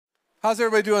How's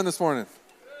everybody doing this morning?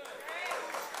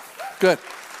 Good.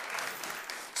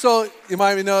 So you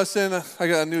might be noticing I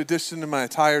got a new addition to my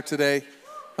attire today.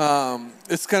 We're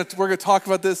going to talk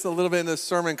about this a little bit in this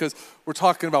sermon because we're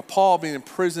talking about Paul being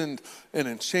imprisoned and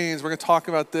in chains. We're going to talk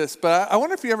about this, but I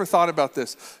wonder if you ever thought about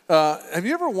this. Have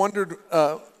you ever wondered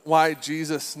why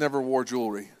Jesus never wore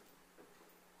jewelry?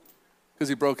 Because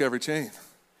he broke every chain.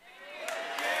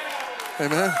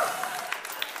 Amen.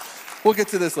 We'll get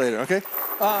to this later, okay?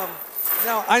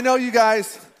 Now, I know you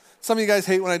guys, some of you guys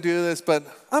hate when I do this, but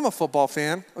I'm a football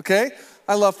fan, okay?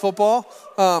 I love football.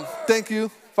 Thank you,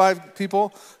 5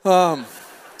 people.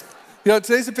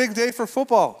 Today's a big day for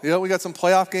football. We got some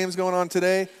playoff games going on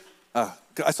today.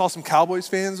 I saw some Cowboys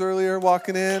fans earlier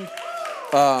walking in.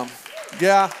 I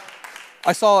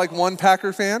saw like one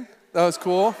Packer fan. That was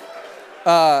cool.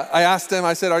 I asked him,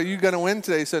 I said, are you going to win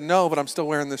today? He said, no, but I'm still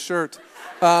wearing this shirt.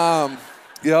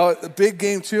 A big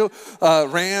game too.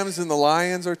 Rams and the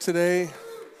Lions are today.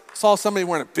 Saw somebody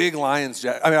wearing a big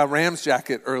a Rams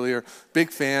jacket earlier.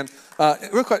 Big fan.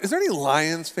 Real quick, is there any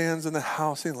Lions fans in the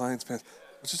house? Any Lions fans?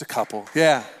 Just a couple.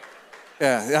 Yeah.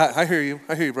 I hear you,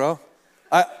 bro.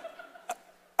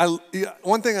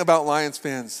 One thing about Lions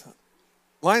fans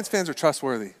are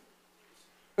trustworthy.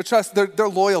 They're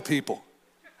loyal people.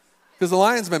 Because the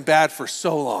Lions have been bad for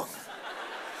so long.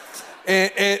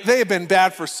 And they have been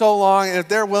bad for so long, and if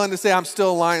they're willing to say, I'm still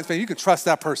a Lions fan, you can trust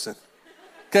that person,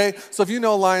 okay? So if you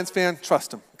know a Lions fan,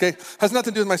 trust him, okay? Has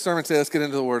nothing to do with my sermon today. Let's get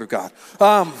into the Word of God.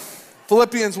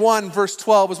 Philippians 1, verse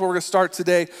 12 is where we're going to start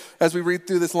today as we read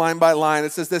through this line by line.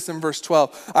 It says this in verse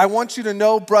 12. I want you to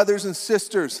know, brothers and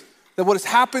sisters, that what has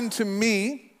happened to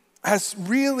me has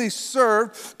really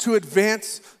served to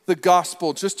advance the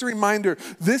gospel. Just a reminder,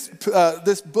 this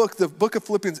book, the book of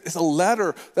Philippians, is a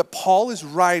letter that Paul is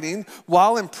writing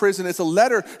while in prison. It's a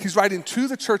letter he's writing to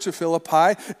the church of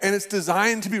Philippi, and it's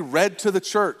designed to be read to the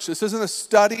church. This isn't a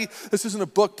study. This isn't a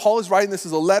book. Paul is writing this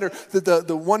as a letter that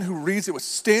the one who reads it would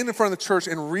stand in front of the church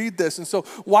and read this. And so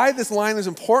why this line is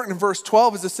important in verse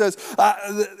 12 is it says,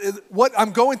 what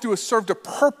I'm going through has served a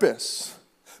purpose.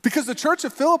 Because the church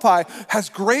of Philippi has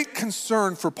great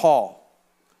concern for Paul.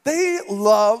 They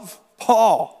love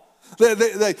Paul.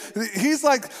 He's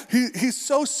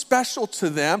so special to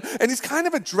them, and he's kind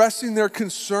of addressing their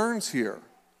concerns here.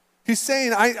 He's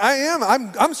saying,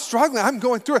 I'm struggling, I'm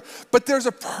going through it, but there's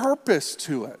a purpose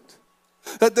to it.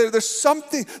 That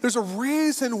there's a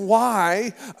reason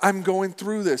why I'm going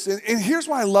through this. And here's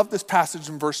why I love this passage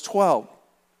in verse 12.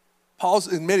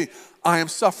 Paul's admitting, I am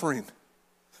suffering,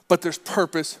 but there's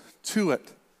purpose to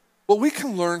it. What we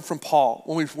can learn from Paul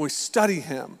when we study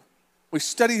him, we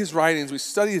study his writings, we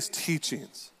study his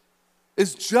teachings,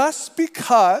 is just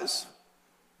because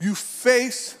you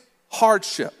face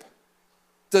hardship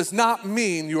does not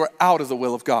mean you are out of the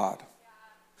will of God.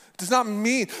 It does not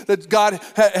mean that God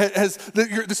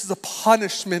this is a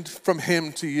punishment from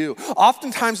him to you.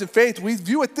 Oftentimes in faith, we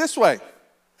view it this way.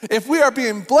 If we are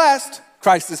being blessed,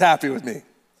 Christ is happy with me.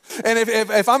 And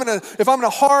if I'm in a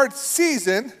hard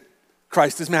season,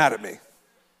 Christ is mad at me.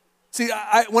 See,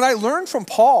 when I learned from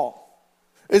Paul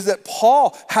is that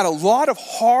Paul had a lot of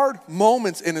hard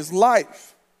moments in his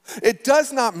life. It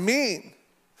does not mean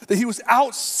that he was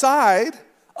outside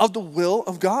of the will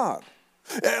of God.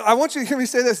 I want you to hear me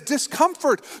say this.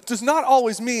 Discomfort does not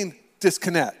always mean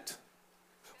disconnect.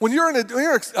 When you're in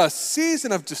a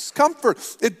season of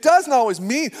discomfort, it doesn't always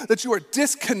mean that you are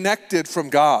disconnected from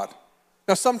God.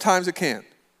 Now, sometimes it can.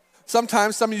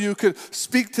 Sometimes some of you could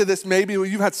speak to this maybe where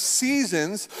you've had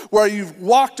seasons where you've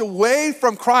walked away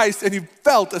from Christ and you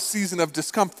felt a season of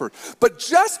discomfort. But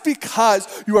just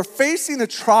because you are facing a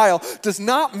trial does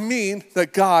not mean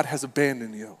that God has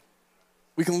abandoned you.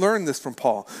 We can learn this from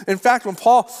Paul. In fact, when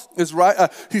Paul is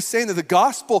he's saying that the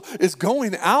gospel is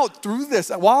going out through this.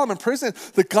 While I'm in prison,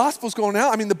 the gospel's going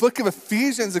out. I mean, the book of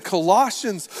Ephesians and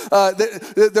Colossians,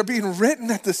 they're being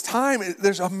written at this time.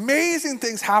 There's amazing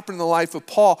things happen in the life of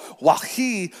Paul while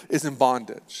he is in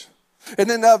bondage. And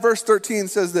then verse 13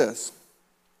 says this.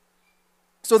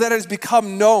 So that it has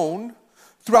become known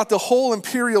throughout the whole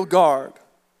imperial guard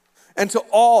and to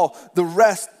all the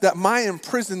rest that my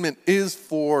imprisonment is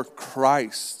for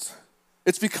Christ.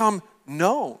 It's become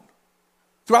known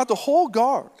throughout the whole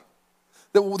guard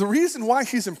that the reason why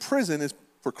he's in prison is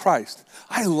for Christ.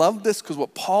 I love this because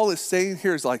what Paul is saying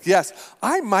here is like, yes,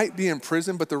 I might be in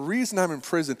prison, but the reason I'm in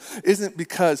prison isn't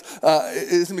because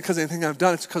of anything I've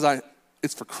done. It's because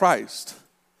it's for Christ.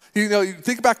 You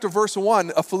think back to verse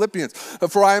 1 of Philippians.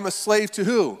 For I am a slave to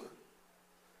who?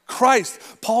 Christ.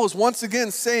 Paul is once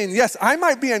again saying, yes, I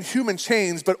might be in human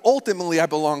chains, but ultimately I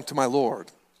belong to my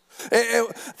Lord.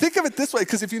 Think of it this way,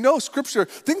 because if you know Scripture,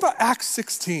 think about Acts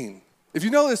 16. If you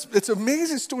know this, it's an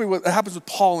amazing story what happens with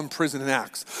Paul in prison in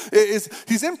Acts.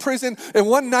 He's in prison, and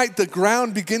one night the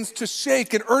ground begins to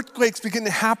shake, and earthquakes begin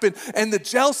to happen, and the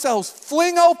jail cells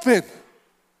fling open.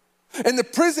 And the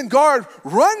prison guard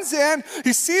runs in,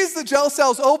 he sees the jail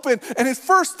cells open, and his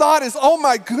first thought is, oh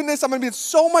my goodness, I'm gonna be in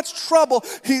so much trouble.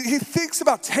 He thinks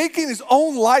about taking his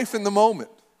own life in the moment.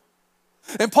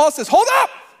 And Paul says, hold up,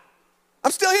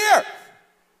 I'm still here.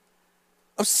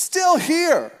 I'm still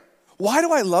here. Why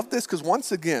do I love this? Because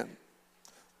once again,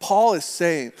 Paul is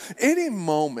saying, any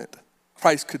moment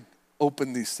Christ could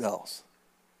open these cells.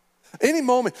 Any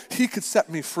moment he could set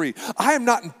me free. I am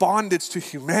not in bondage to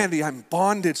humanity, I'm in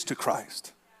bondage to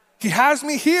Christ. He has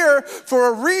me here for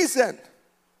a reason.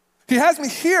 He has me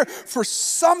here for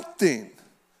something.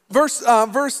 Verse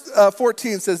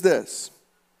 14 says this.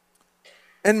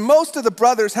 And most of the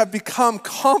brothers have become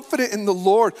confident in the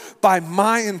Lord by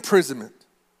my imprisonment,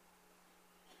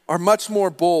 are much more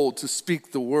bold to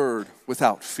speak the word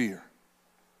without fear.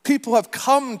 People have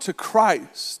come to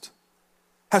Christ,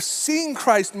 have seen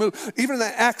Christ move. Even in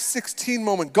the Acts 16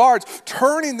 moment, guards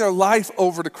turning their life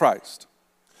over to Christ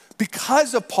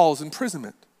because of Paul's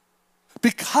imprisonment,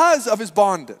 because of his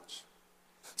bondage.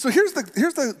 So here's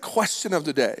the question of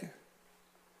the day.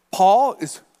 Paul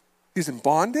he's in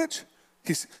bondage,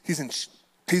 he's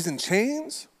in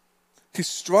chains, he's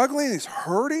struggling, he's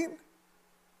hurting.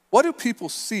 What do people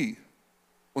see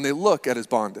when they look at his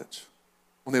bondage,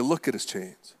 when they look at his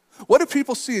chains? What do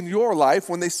people see in your life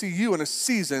when they see you in a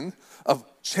season of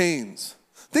chains?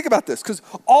 Think about this, because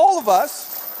all of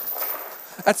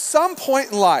us, at some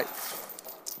point in life,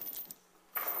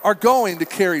 are going to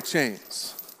carry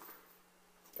chains.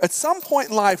 At some point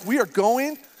in life, we are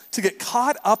going to get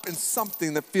caught up in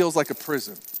something that feels like a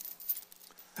prison.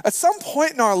 At some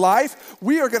point in our life,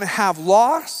 we are going to have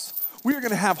loss. We are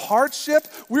going to have hardship,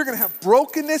 we are going to have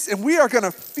brokenness, and we are going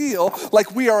to feel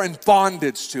like we are in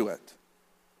bondage to it.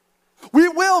 We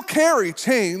will carry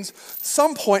chains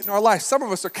some point in our life. Some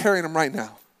of us are carrying them right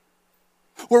now.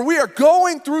 Where we are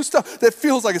going through stuff that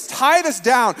feels like it's tied us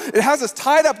down. It has us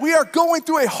tied up. We are going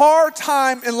through a hard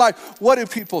time in life. What do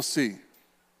people see?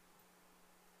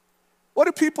 What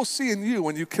do people see in you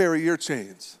when you carry your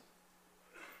chains?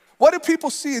 What do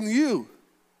people see in you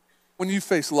when you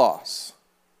face loss?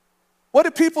 What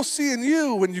do people see in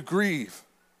you when you grieve?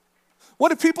 What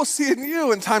do people see in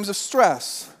you in times of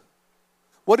stress?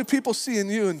 What do people see in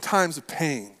you in times of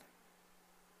pain?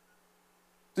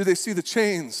 Do they see the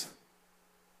chains,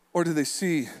 or do they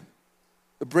see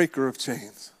the breaker of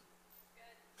chains?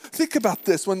 Think about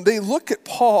this. When they look at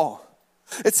Paul,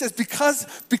 it says,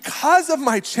 because of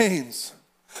my chains,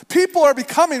 people are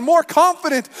becoming more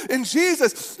confident in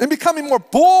Jesus and becoming more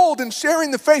bold in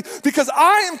sharing the faith because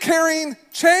I am carrying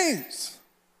chains.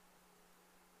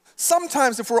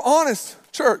 Sometimes, if we're honest,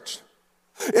 church,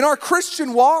 in our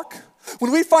Christian walk,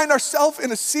 when we find ourselves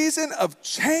in a season of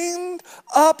chained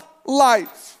up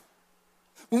life,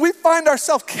 when we find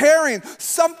ourselves carrying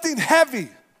something heavy,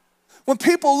 when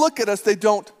people look at us, they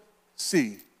don't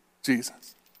see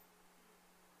Jesus.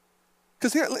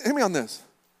 Because hear me on this.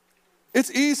 It's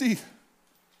easy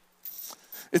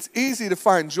to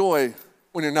find joy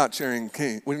when you're not carrying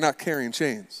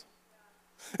chains.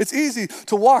 It's easy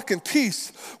to walk in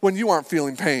peace when you aren't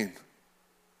feeling pain.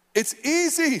 It's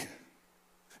easy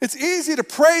to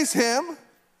praise him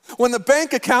when the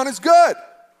bank account is good.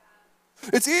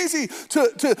 It's easy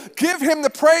to give him the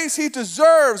praise he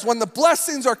deserves when the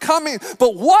blessings are coming.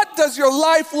 But what does your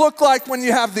life look like when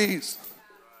you have these?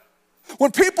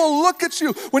 When people look at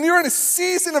you, when you're in a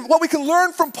season of what we can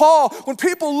learn from Paul, when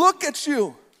people look at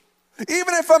you,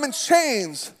 even if I'm in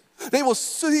chains, they will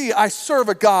see I serve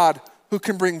a God who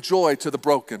can bring joy to the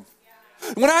broken.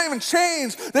 When I am in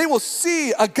chains, they will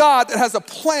see a God that has a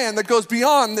plan that goes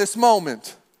beyond this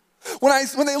moment.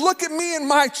 When they look at me in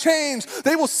my chains,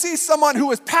 they will see someone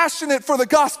who is passionate for the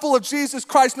gospel of Jesus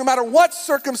Christ no matter what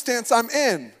circumstance I'm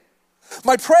in.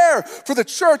 My prayer for the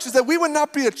church is that we would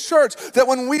not be a church that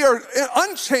when we are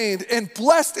unchained and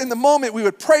blessed in the moment, we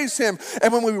would praise him.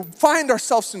 And when we find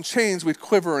ourselves in chains, we'd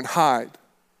quiver and hide.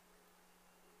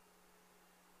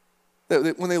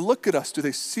 When they look at us, do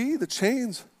they see the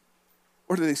chains?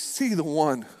 Or do they see the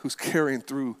one who's carrying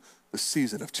through the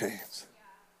season of chains?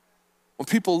 When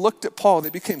people looked at Paul, they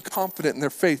became confident in their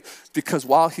faith because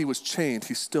while he was chained,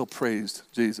 he still praised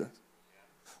Jesus.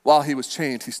 While he was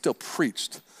chained, he still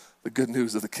preached the good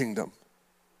news of the kingdom.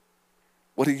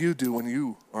 What do you do when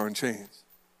you are in chains?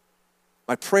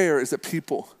 My prayer is that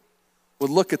people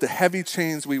would look at the heavy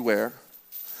chains we wear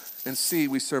and see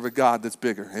we serve a God that's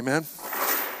bigger. Amen?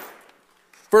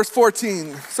 Verse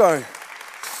 14,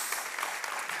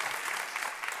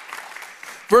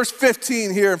 Verse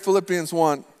 15 here in Philippians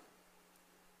 1.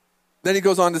 Then he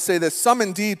goes on to say this, some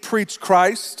indeed preach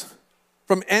Christ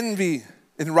from envy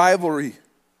and rivalry,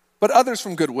 but others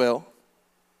from goodwill.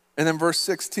 And then verse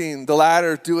 16, the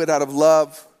latter do it out of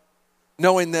love,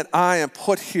 knowing that I am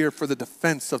put here for the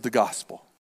defense of the gospel.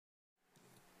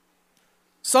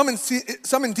 Some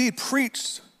indeed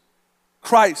preach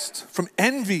Christ from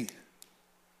envy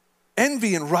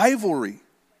and rivalry.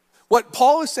 What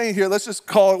Paul is saying here, let's just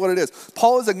call it what it is.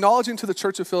 Paul is acknowledging to the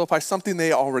church of Philippi something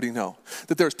they already know,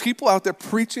 that there's people out there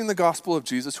preaching the gospel of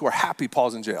Jesus who are happy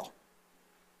Paul's in jail.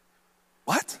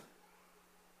 What?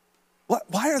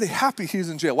 Why are they happy he's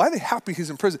in jail? Why are they happy he's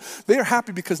in prison? They are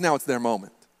happy because now it's their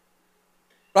moment,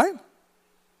 right?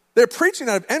 They're preaching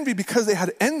out of envy because they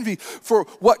had envy for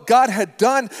what God had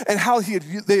done and how he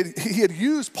had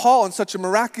used Paul in such a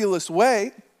miraculous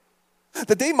way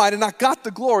that they might have not got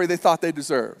the glory they thought they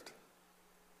deserved.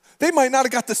 They might not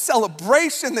have got the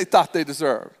celebration they thought they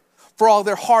deserved for all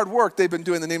their hard work they've been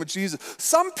doing in the name of Jesus.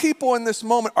 Some people in this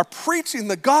moment are preaching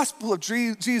the gospel of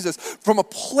Jesus from a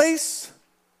place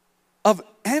of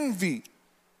envy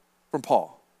from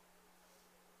Paul.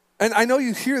 And I know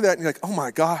you hear that and you're like, oh my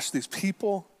gosh, these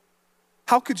people,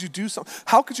 how could you do something?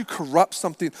 How could you corrupt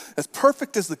something as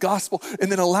perfect as the gospel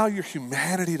and then allow your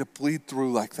humanity to bleed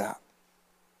through like that?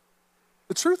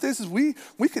 The truth is we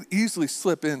could easily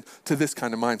slip into this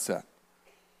kind of mindset.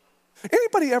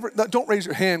 Anybody ever, don't raise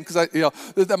your hand because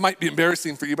that might be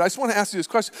embarrassing for you, but I just want to ask you this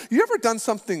question. You ever done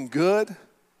something good?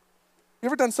 You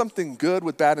ever done something good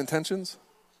with bad intentions?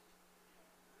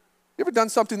 You ever done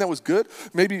something that was good?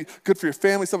 Maybe good for your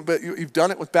family, something, but you've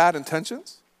done it with bad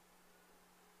intentions?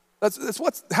 That's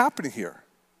what's happening here.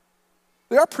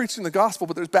 They are preaching the gospel,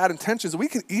 but there's bad intentions. We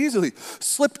can easily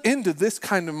slip into this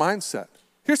kind of mindset.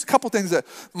 Here's a couple things that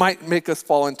might make us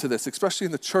fall into this, especially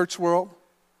in the church world.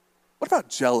 What about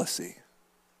jealousy?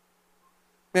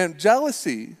 Man,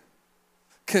 jealousy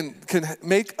can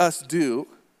make us do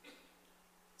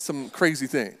some crazy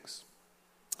things.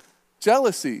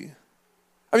 Jealousy,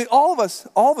 I mean, all of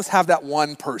us have that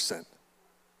one person,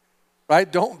 right?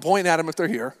 Don't point at them if they're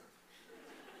here.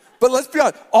 But let's be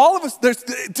honest, all of us, there's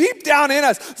deep down in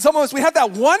us, some of us, we have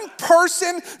that one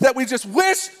person that we just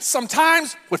wish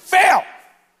sometimes would fail.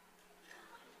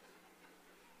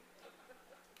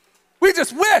 We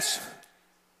just wish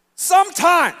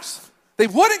sometimes they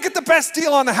wouldn't get the best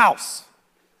deal on the house.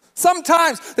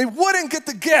 Sometimes they wouldn't get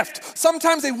the gift.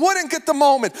 Sometimes they wouldn't get the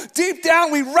moment. Deep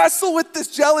down, we wrestle with this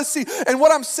jealousy. And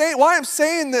why I'm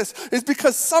saying this is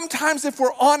because sometimes if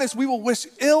we're honest, we will wish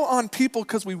ill on people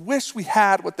because we wish we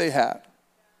had what they had.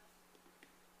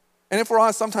 And if we're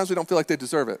honest, sometimes we don't feel like they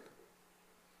deserve it.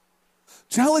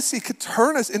 Jealousy could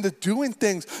turn us into doing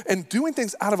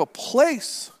things out of a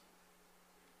place,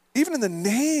 even in the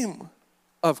name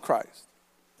of Christ,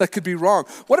 that could be wrong.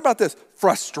 What about this?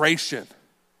 Frustration.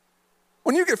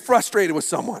 When you get frustrated with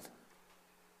someone,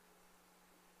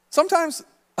 sometimes,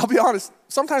 I'll be honest,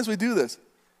 sometimes we do this.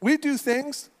 We do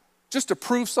things just to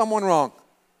prove someone wrong.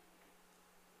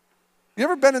 You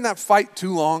ever been in that fight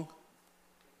too long?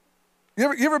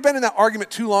 You ever been in that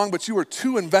argument too long, but you were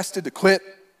too invested to quit?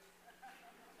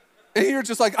 And you're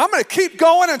just like, I'm gonna keep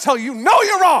going until you know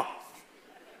you're wrong.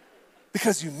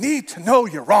 Because you need to know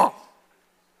you're wrong.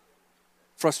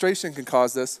 Frustration can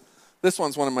cause this. This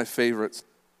one's one of my favorites.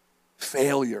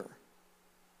 Failure.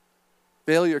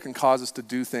 Failure can cause us to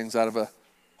do things out of a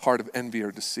heart of envy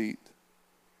or deceit.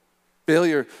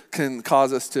 Failure can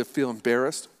cause us to feel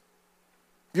embarrassed.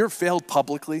 You ever failed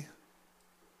publicly?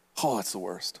 Oh, it's the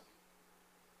worst.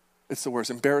 It's the worst.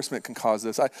 Embarrassment can cause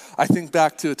this. I think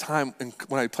back to a time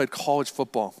when I played college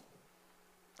football.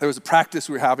 There was a practice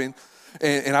we were having,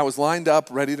 and I was lined up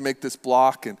ready to make this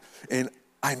block, and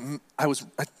I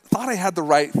thought I had the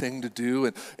right thing to do,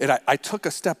 and I took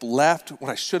a step left when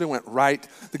I should have went right.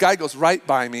 The guy goes right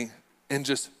by me and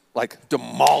just like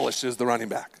demolishes the running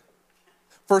back.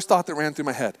 First thought that ran through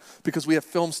my head, because we have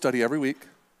film study every week.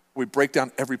 We break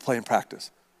down every play in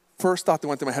practice. First thought that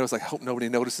went through my head was like, hope nobody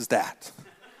notices that.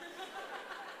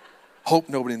 Hope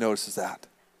nobody notices that.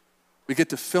 We get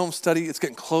to film study. It's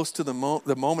getting close to the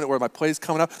moment where my play's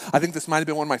coming up. I think this might have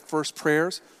been one of my first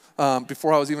prayers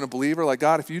before I was even a believer. Like,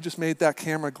 God, if you just made that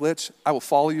camera glitch, I will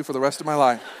follow you for the rest of my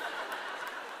life.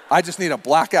 I just need a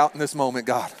blackout in this moment,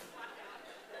 God.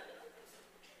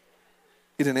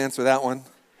 He didn't answer that one.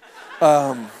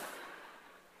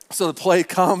 So the play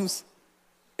comes,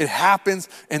 it happens,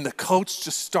 and the coach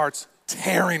just starts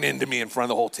tearing into me in front of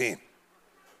the whole team.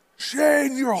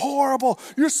 Shane, you're horrible.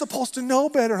 You're supposed to know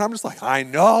better. And I'm just like, I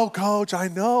know, coach, I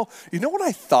know. You know what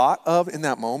I thought of in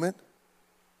that moment?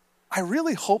 I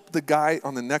really hope the guy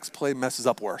on the next play messes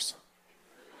up worse.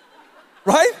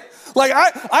 right? Like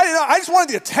I just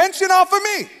wanted the attention off of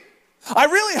me. I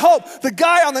really hope the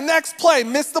guy on the next play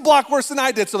missed the block worse than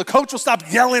I did so the coach will stop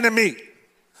yelling at me.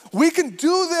 We can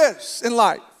do this in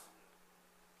life.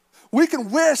 We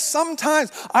can wish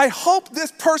sometimes, I hope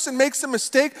this person makes a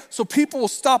mistake so people will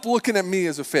stop looking at me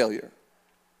as a failure.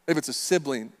 If it's a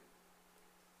sibling.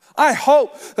 I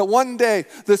hope that one day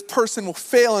this person will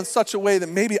fail in such a way that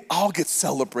maybe I'll get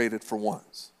celebrated for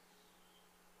once.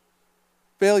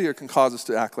 Failure can cause us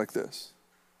to act like this.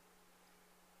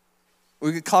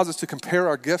 It can cause us to compare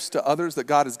our gifts to others that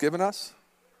God has given us.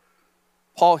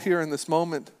 Paul here in this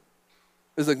moment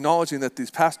is acknowledging that these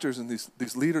pastors and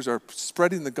these leaders are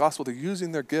spreading the gospel. They're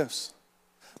using their gifts,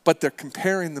 but they're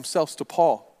comparing themselves to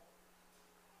Paul,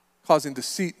 causing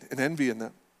deceit and envy in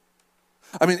them.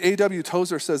 I mean, A.W.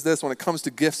 Tozer says this when it comes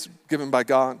to gifts given by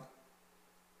God.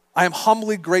 I am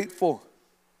humbly grateful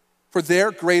for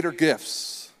their greater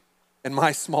gifts and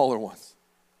my smaller ones.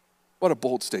 What a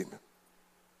bold statement.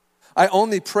 I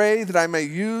only pray that I may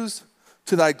use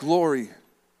to thy glory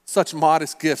such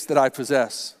modest gifts that I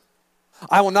possess.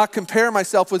 I will not compare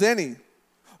myself with any,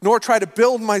 nor try to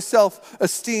build my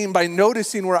self-esteem by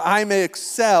noticing where I may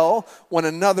excel when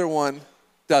another one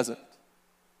doesn't.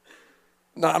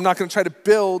 No, I'm not going to try to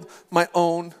build my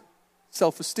own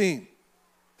self-esteem.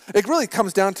 It really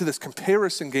comes down to this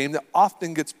comparison game that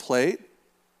often gets played.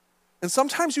 And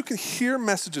sometimes you can hear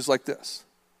messages like this,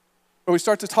 where we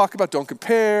start to talk about don't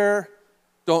compare,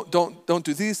 don't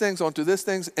do these things, don't do this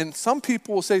things. And some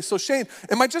people will say, so Shane,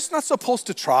 am I just not supposed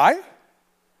to try?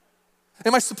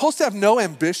 Am I supposed to have no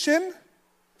ambition?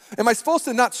 Am I supposed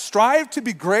to not strive to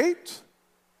be great?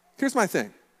 Here's my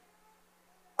thing.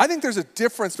 I think there's a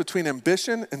difference between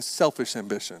ambition and selfish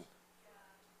ambition.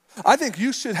 I think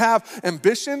you should have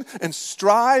ambition and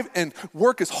strive and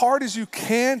work as hard as you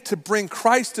can to bring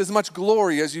Christ as much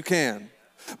glory as you can.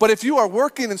 But if you are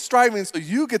working and striving so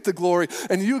you get the glory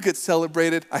and you get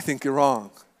celebrated, I think you're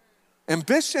wrong.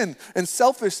 Ambition and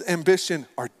selfish ambition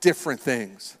are different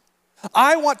things.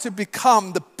 I want to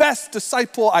become the best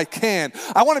disciple I can.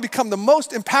 I want to become the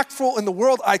most impactful in the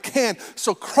world I can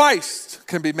so Christ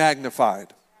can be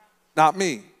magnified, not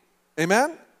me.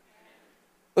 Amen?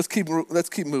 Let's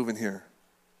keep moving here.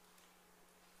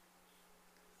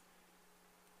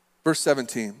 Verse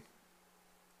 17.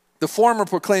 The former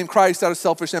proclaim Christ out of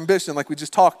selfish ambition, like we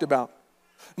just talked about,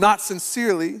 not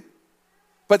sincerely,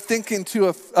 but thinking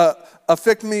to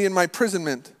afflict me in my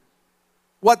imprisonment.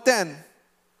 What then?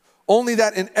 Only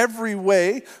that in every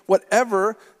way,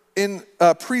 whatever in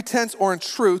pretense or in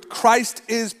truth, Christ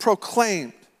is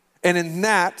proclaimed, and in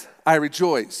that I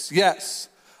rejoice. Yes,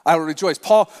 I will rejoice.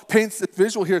 Paul paints the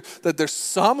visual here that there's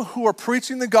some who are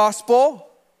preaching the gospel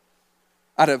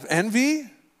out of envy,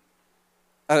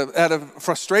 out of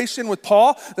frustration with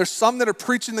Paul. There's some that are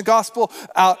preaching the gospel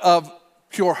out of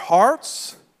pure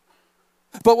hearts.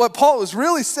 But what Paul is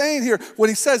really saying here, when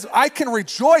he says, I can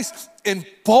rejoice in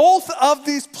both of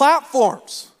these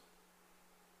platforms,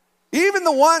 even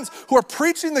the ones who are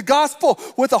preaching the gospel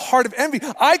with a heart of envy,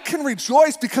 I can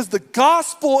rejoice because the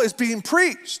gospel is being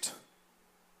preached.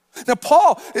 Now,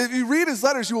 Paul, if you read his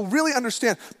letters, you will really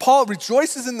understand, Paul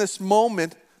rejoices in this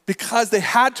moment because they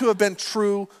had to have been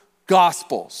true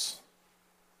gospels.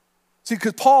 See,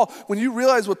 because Paul, when you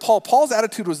realize what Paul's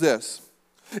attitude was this: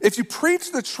 if you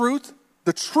preach the truth,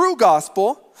 the true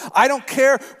gospel, I don't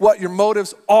care what your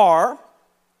motives are.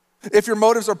 If your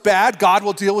motives are bad, God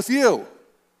will deal with you.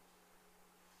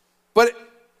 But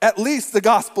at least the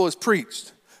gospel is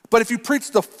preached. But if you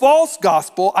preach the false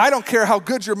gospel, I don't care how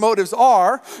good your motives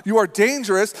are, you are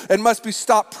dangerous and must be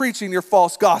stopped preaching your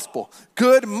false gospel.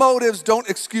 Good motives don't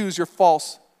excuse your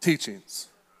false teachings.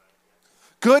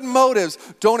 Good motives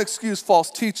don't excuse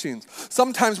false teachings.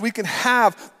 Sometimes we can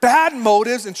have bad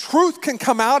motives and truth can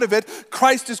come out of it.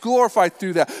 Christ is glorified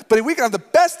through that. But if we can have the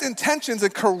best intentions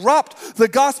and corrupt the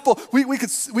gospel, we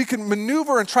can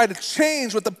maneuver and try to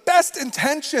change with the best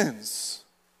intentions.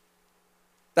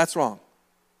 That's wrong.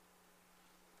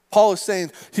 Paul is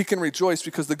saying he can rejoice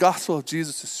because the gospel of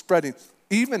Jesus is spreading,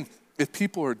 even if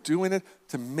people are doing it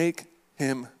to make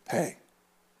him pay.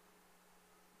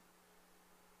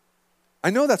 I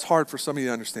know that's hard for some of you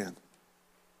to understand.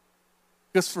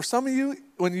 Because for some of you,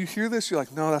 when you hear this, you're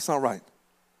like, no, that's not right.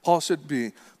 Paul should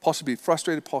be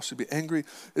frustrated. Paul should be angry.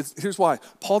 Here's why.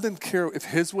 Paul didn't care if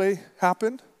his way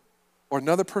happened or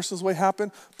another person's way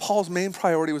happened. Paul's main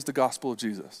priority was the gospel of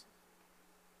Jesus.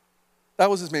 That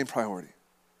was his main priority.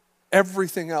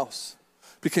 Everything else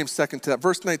became second to that.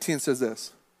 Verse 19 says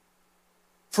this: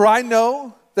 for I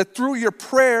know that through your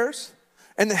prayers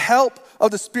and the help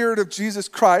of the Spirit of Jesus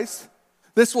Christ,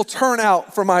 this will turn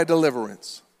out for my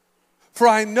deliverance. For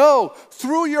I know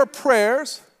through your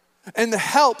prayers and the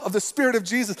help of the Spirit of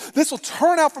Jesus, this will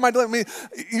turn out for my deliverance.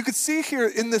 I mean, you can see here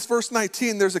in this verse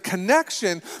 19, there's a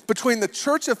connection between the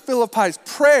church of Philippi's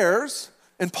prayers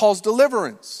and Paul's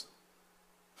deliverance.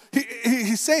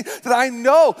 He's saying that I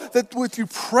know that with you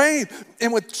praying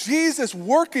and with Jesus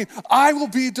working, I will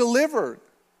be delivered.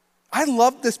 I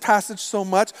love this passage so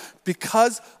much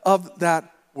because of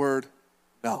that word,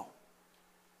 no.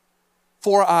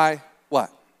 For I,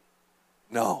 what?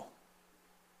 No.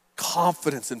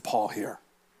 Confidence in Paul here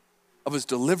of his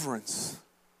deliverance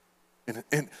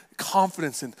and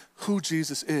confidence in who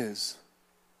Jesus is.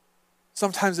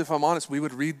 Sometimes, if I'm honest, we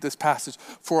would read this passage,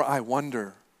 for I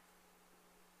wonder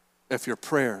if your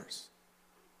prayers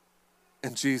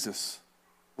and Jesus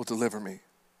will deliver me.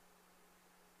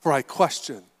 For I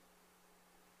question,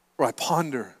 for I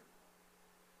ponder,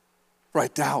 for I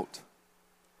doubt.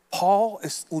 Paul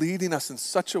is leading us in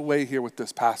such a way here with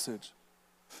this passage,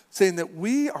 saying that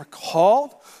we are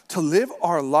called to live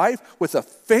our life with a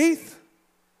faith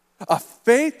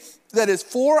that is,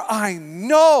 for I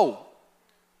know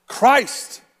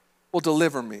Christ will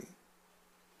deliver me.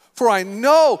 For I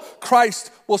know Christ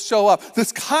will show up.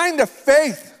 This kind of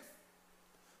faith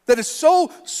that is so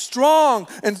strong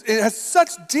and it has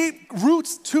such deep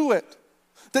roots to it,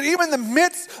 that even in the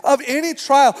midst of any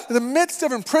trial, in the midst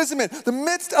of imprisonment, the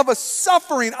midst of a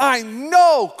suffering, I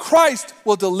know Christ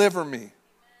will deliver me.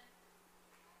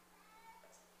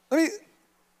 Let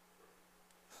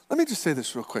me just say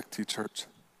this real quick to you, church.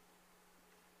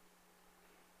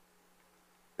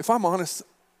 If I'm honest,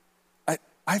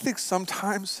 I think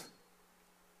sometimes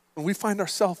when we find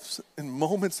ourselves in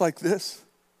moments like this,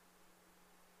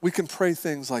 we can pray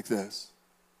things like this.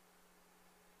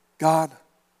 God,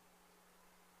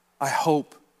 I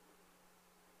hope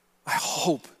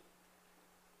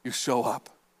you show up.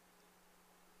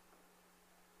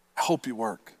 I hope you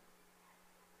work.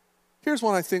 Here's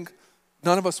one I think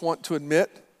none of us want to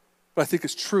admit, but I think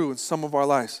is true in some of our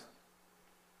lives.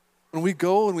 When we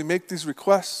go and we make these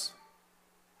requests,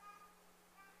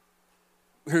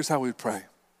 here's how we pray.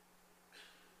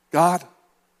 God,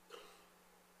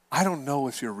 I don't know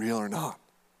if you're real or not.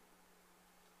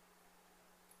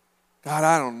 God,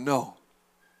 I don't know.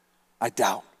 I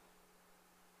doubt.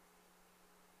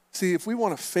 See, if we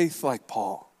want a faith like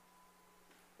Paul,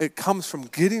 it comes from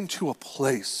getting to a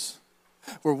place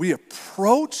where we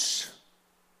approach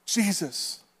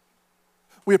Jesus.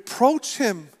 We approach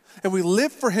him and we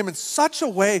live for him in such a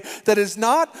way that is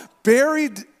not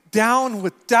buried down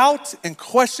with doubt and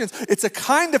questions. It's a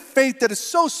kind of faith that is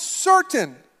so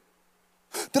certain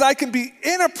that I can be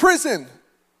in a prison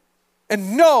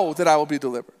and know that I will be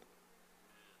delivered.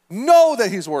 Know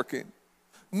that he's working.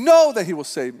 Know that he will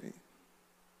save me.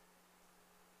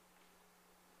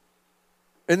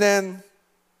 And then,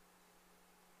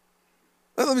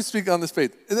 let me speak on this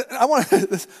faith.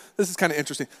 This is kind of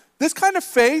interesting. This kind of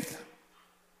faith,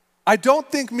 I don't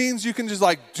think means you can just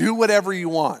like do whatever you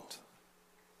want.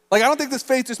 Like, I don't think this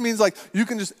faith just means like you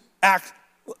can just act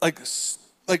like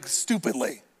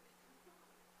stupidly.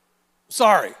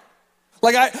 Sorry.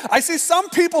 Like I see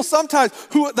some people sometimes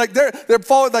who like they're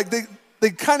followed, like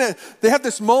they have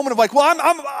this moment of like, well,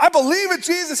 I believe in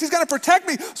Jesus, he's gonna protect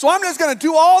me, so I'm just gonna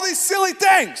do all these silly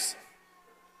things.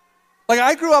 Like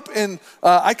I grew up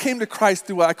I came to Christ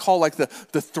through what I call like the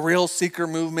thrill seeker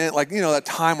movement, like, you know, that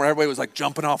time where everybody was like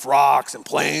jumping off rocks and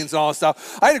planes and all that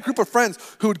stuff. I had a group of friends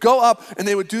who would go up and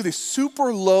they would do these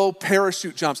super low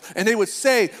parachute jumps and they would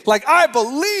say like, I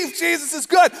believe Jesus is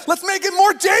good, let's make it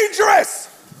more dangerous.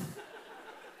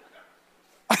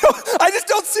 I just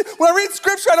don't see, when I read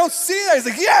scripture, I don't see that. He's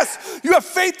like, yes, you have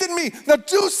faith in me. Now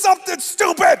do something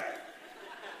stupid.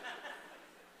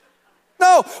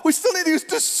 No, we still need to use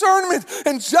discernment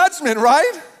and judgment,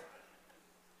 right?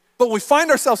 But when we find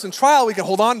ourselves in trial, we can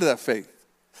hold on to that faith.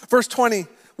 Verse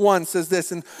 21 says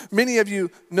this, and many of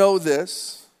you know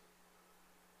this.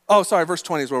 Oh, sorry, verse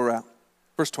 20 is where we're at.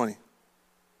 Verse 20.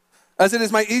 As it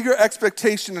is my eager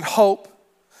expectation and hope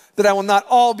that I will not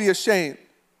all be ashamed,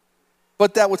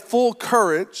 but that with full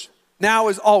courage, now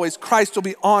as always, Christ will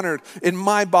be honored in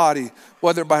my body,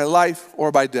 whether by life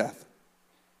or by death.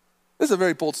 This is a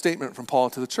very bold statement from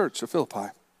Paul to the church of Philippi,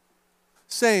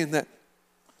 saying that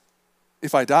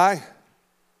if I die,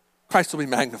 Christ will be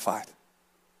magnified.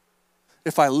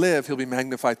 If I live, he'll be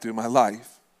magnified through my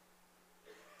life.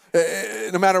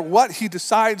 No matter what he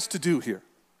decides to do here,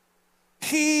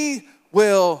 he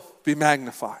will be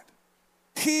magnified.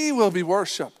 He will be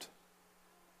worshiped.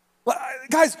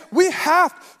 Guys, we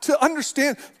have to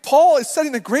understand Paul is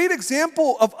setting a great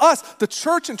example of us, the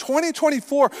church in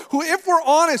 2024, who, if we're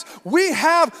honest, we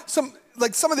have some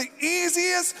like some of the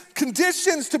easiest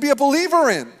conditions to be a believer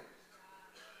in.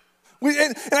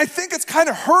 And I think it's kind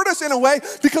of hurt us in a way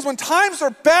because when times are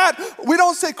bad, we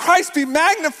don't say, Christ be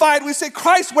magnified. We say,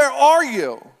 Christ, where are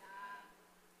you?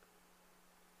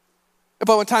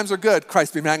 But when times are good,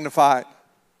 Christ be magnified.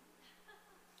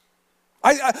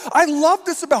 I love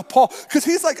this about Paul because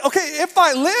he's like, okay, if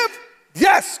I live,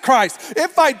 yes, Christ.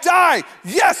 If I die,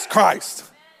 yes, Christ.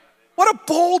 What a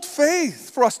bold faith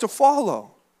for us to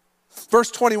follow. Verse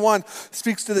 21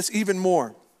 speaks to this even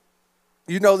more.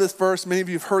 You know this verse. Many of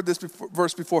you have heard this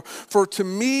verse before. For to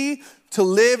me, to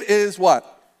live is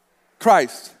what?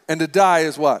 Christ. And to die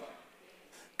is what?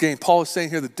 Gain. Paul is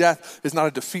saying here that death is not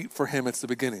a defeat for him. It's the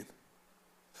beginning.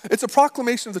 It's a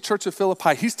proclamation of the church of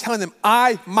Philippi. He's telling them,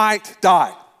 I might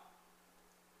die,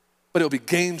 but it will be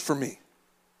gain for me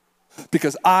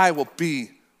because I will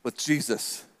be with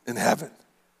Jesus in heaven.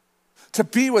 To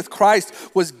be with Christ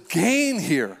was gain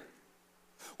here.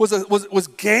 Was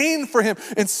gain for him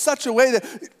in such a way that,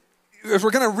 as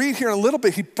we're going to read here in a little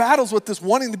bit, he battles with this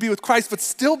wanting to be with Christ, but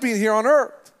still being here on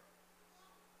earth.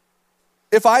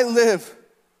 If I live,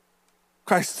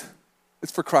 Christ,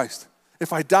 it's for Christ.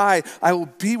 If I die, I will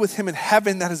be with him in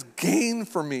heaven. That is gain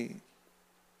for me.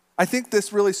 I think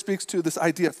this really speaks to this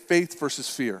idea of faith versus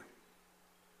fear.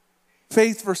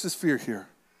 Faith versus fear here.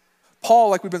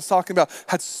 Paul, like we've been talking about,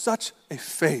 had such a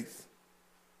faith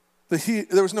that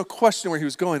there was no question where he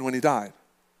was going when he died.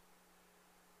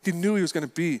 He knew he was going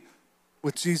to be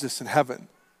with Jesus in heaven.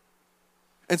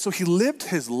 And so he lived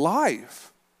his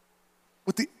life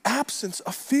with the absence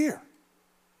of fear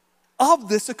of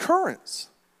this occurrence.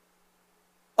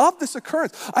 Of this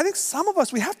occurrence. I think some of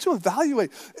us, we have to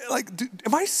evaluate, like,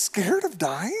 am I scared of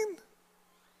dying?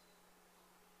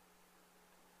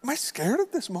 Am I scared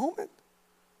of this moment?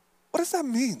 What does that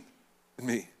mean in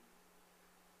me?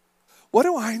 What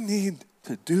do I need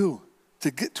to do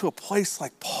to get to a place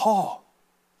like Paul,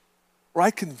 where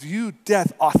I can view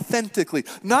death authentically,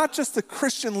 not just the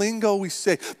Christian lingo we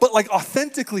say, but like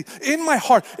authentically in my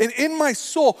heart and in my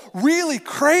soul, really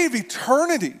crave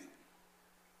eternity?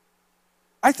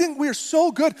 I think we are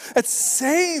so good at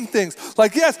saying things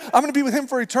like, yes, I'm going to be with him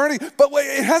for eternity, but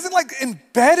it hasn't like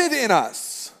embedded in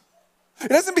us. It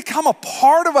doesn't become a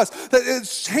part of us, that it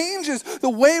changes the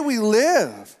way we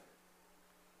live.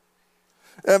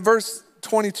 Verse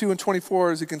 22 and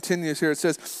 24, as he continues here, it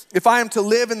says, if I am to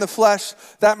live in the flesh,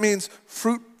 that means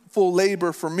fruitful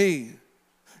labor for me.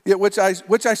 Yet which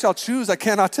I shall choose, I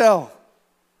cannot tell.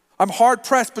 I'm hard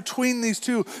pressed between these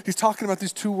two. He's talking about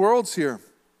these two worlds here.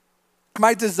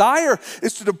 My desire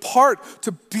is to depart,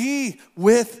 to be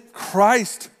with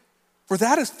Christ, for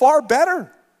that is far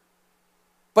better.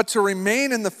 But to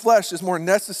remain in the flesh is more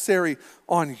necessary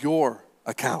on your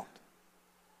account.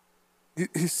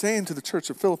 He's saying to the church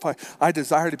of Philippi, I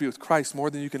desire to be with Christ more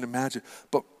than you can imagine,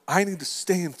 but I need to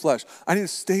stay in flesh. I need to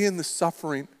stay in the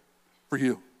suffering for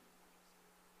you.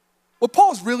 What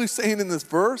Paul's really saying in this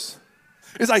verse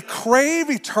is I crave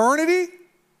eternity.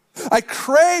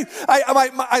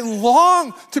 I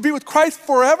long to be with Christ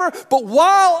forever, but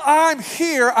while I'm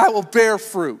here, I will bear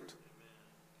fruit.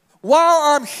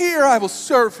 While I'm here, I will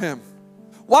serve him.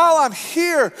 While I'm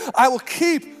here, I will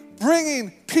keep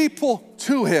bringing people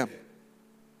to him.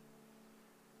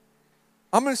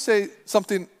 I'm going to say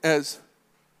something as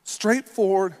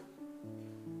straightforward,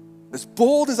 as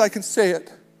bold as I can say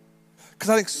it, because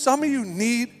I think some of you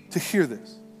need to hear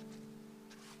this.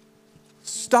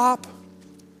 Stop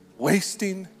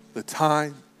wasting the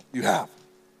time you have.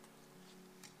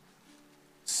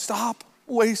 Stop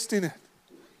wasting it.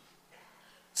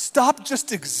 Stop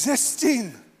just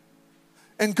existing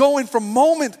and going from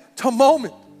moment to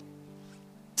moment.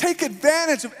 Take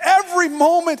advantage of every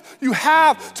moment you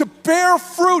have to bear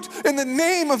fruit in the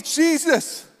name of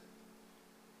Jesus.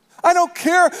 I don't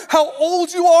care how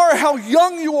old you are, how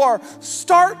young you are.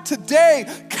 Start today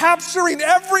capturing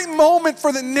every moment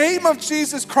for the name of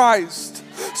Jesus Christ.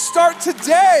 Start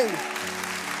today.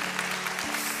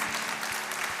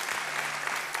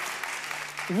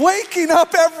 Waking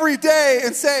up every day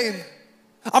and saying,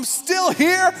 I'm still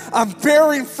here, I'm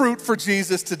bearing fruit for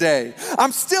Jesus today.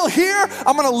 I'm still here,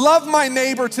 I'm gonna love my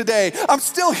neighbor today. I'm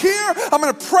still here, I'm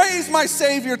gonna praise my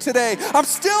Savior today. I'm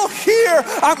still here,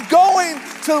 I'm going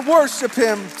to worship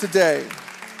him today.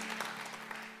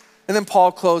 And then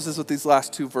Paul closes with these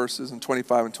last two verses in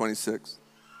 25 and 26.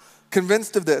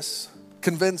 Convinced of this,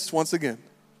 convinced once again,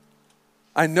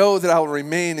 I know that I will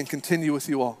remain and continue with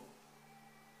you all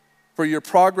for your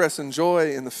progress and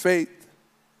joy in the faith,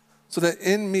 so that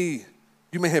in me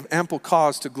you may have ample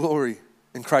cause to glory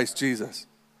in Christ Jesus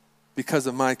because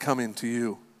of my coming to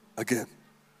you again.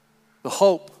 The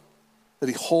hope that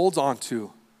he holds on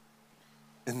to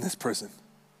in this prison.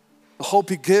 The hope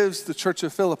he gives the church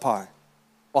of Philippi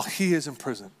while he is in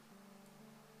prison.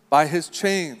 By his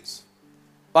chains,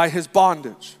 by his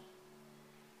bondage,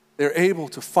 they're able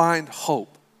to find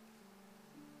hope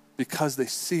because they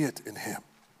see it in him.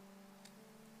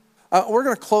 We're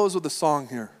going to close with a song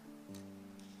here.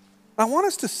 I want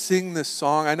us to sing this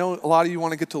song. I know a lot of you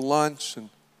want to get to lunch, and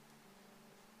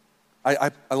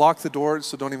I locked the doors,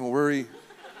 so don't even worry.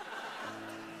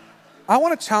 I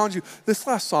want to challenge you. This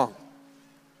last song,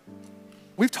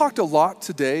 we've talked a lot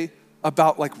today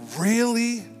about like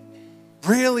really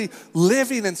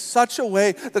living in such a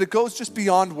way that it goes just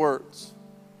beyond words.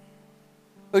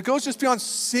 That it goes just beyond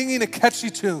singing a catchy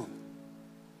tune.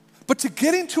 But to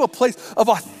getting to a place of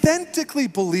authentically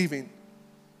believing.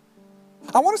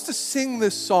 I want us to sing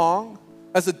this song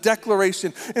as a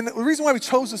declaration. And the reason why we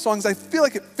chose this song is I feel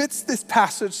like it fits this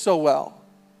passage so well.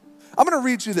 I'm going to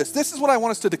read you this. This is what I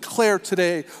want us to declare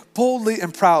today boldly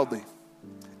and proudly.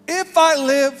 If I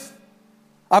live,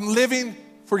 I'm living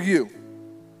for you.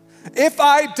 If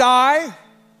I die,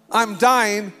 I'm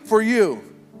dying for you.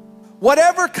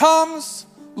 Whatever comes,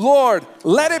 Lord,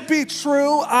 let it be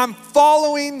true. I'm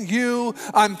following you.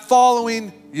 I'm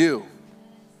following you.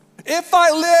 If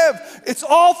I live, it's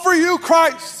all for you,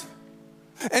 Christ.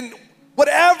 And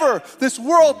whatever this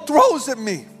world throws at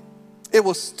me, it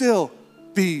will still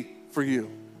be for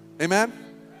you. Amen?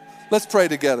 Let's pray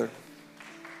together.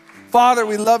 Father,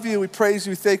 we love you. We praise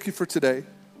you. Thank you for today.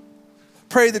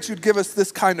 Pray that you'd give us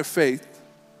this kind of faith,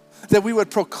 that we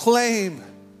would proclaim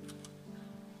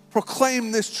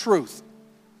this truth,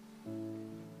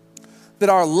 that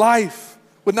our life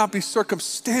would not be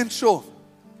circumstantial,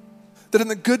 that in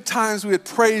the good times we would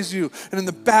praise you, and in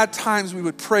the bad times we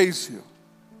would praise you.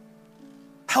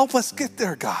 Help us get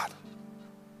there, God.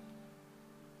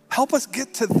 Help us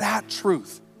get to that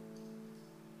truth.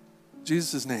 In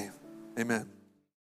Jesus' name, amen.